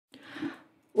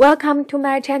Welcome to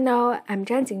my channel. I'm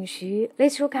Zhang Jingxu.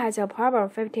 Let's look at the problem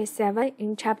 57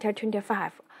 in Chapter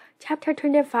 25. Chapter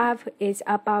 25 is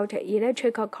about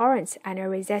electrical currents and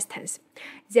resistance.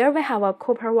 There we have a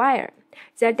copper wire.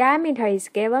 The diameter is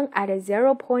given at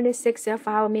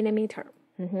 0.65 millimeter.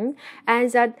 And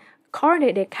the current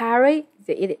it carries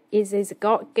is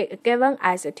given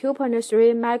as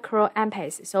 2.3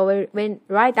 microamperes. So we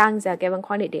write down the given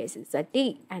quantities, the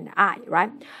D and I,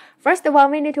 right? First of all,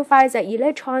 we need to find the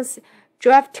electron's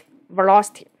drift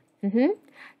velocity.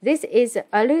 This is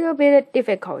a little bit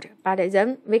difficult, but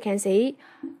then we can see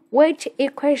which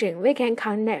equation we can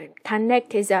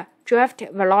connect the drift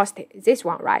velocity. This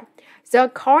one, right? The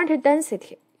current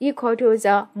density equal to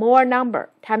the mole number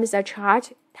times the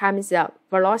charge times the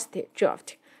velocity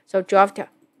drift. So drift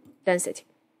density,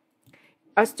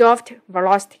 drift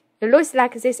velocity. It looks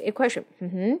like this equation.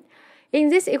 In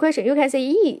this equation, you can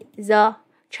see E, the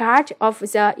charge of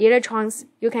the electrons.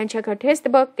 You can check your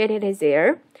textbook, get it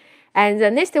there. And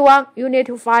the next one, you need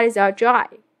to find the dry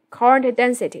current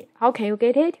density. How can you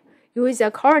get it? Use the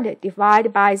current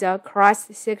divided by the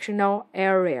cross-sectional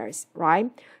areas, right?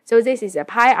 So this is a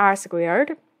pi r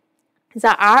squared.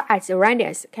 The r as the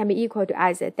radius can be equal to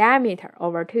as the diameter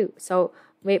over 2. So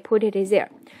we put it there.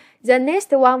 The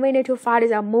next one, we need to find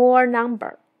the mole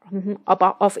number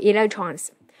of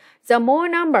electrons. The mole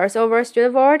number is over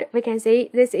straightforward. We can see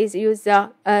this is use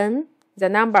the N, the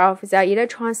number of the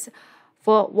electrons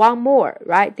for 1 mole,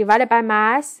 right? Divided by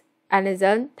mass and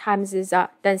then times the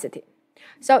density.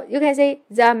 So you can see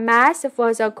the mass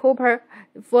for the copper,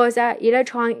 for the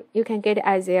electron, you can get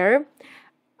as there.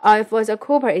 For the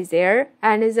copper is there,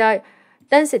 and the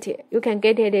density, you can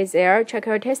get it is there. Check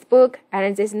your textbook,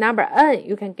 and this number N,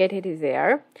 you can get it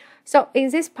there. So in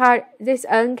this part, this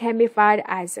N can be found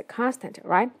as a constant,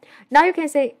 right? Now you can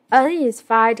say N is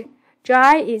found,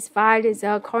 dry is found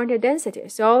the current density.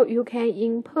 So you can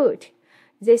input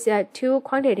this two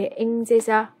quantity in this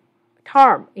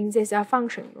term, in this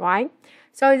function, right?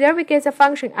 So there we get the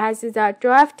function as the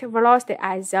drift velocity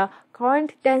as the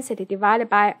current density divided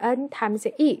by N times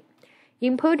E.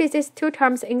 Input these two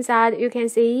terms inside, you can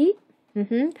see,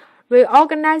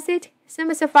 reorganize it,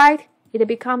 simplify it, it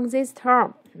becomes this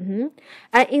term.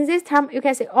 And in this term, you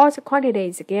can see all the quantity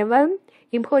is given.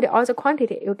 Input all the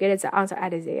quantity, you get the answer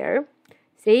at there.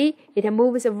 See, it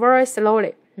moves very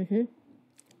slowly.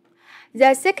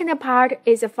 The second part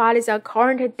is find the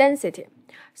current density.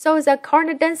 So the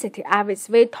current density, as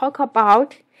we talk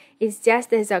about, is just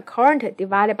the current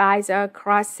divided by the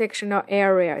cross-sectional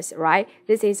areas, right?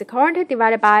 This is current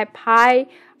divided by pi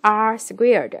r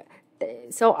squared.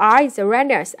 So r is the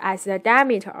radius as the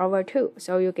diameter over 2.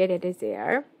 So you get it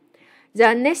there.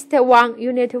 The next one,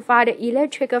 you need to find the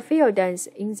electric field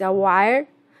density in the wire.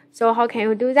 So how can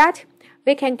you do that?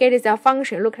 We can get the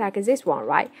function look like this one,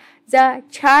 right? The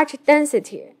charge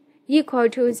density equal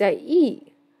to the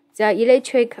E, the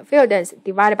electric field density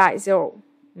divided by 0.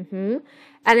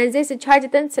 And this charge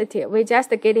density, we just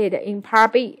get it in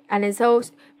part B. And so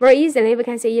very easily we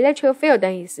can say electric field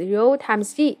density is rho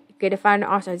times G. Get the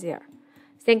final answer there.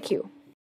 Thank you.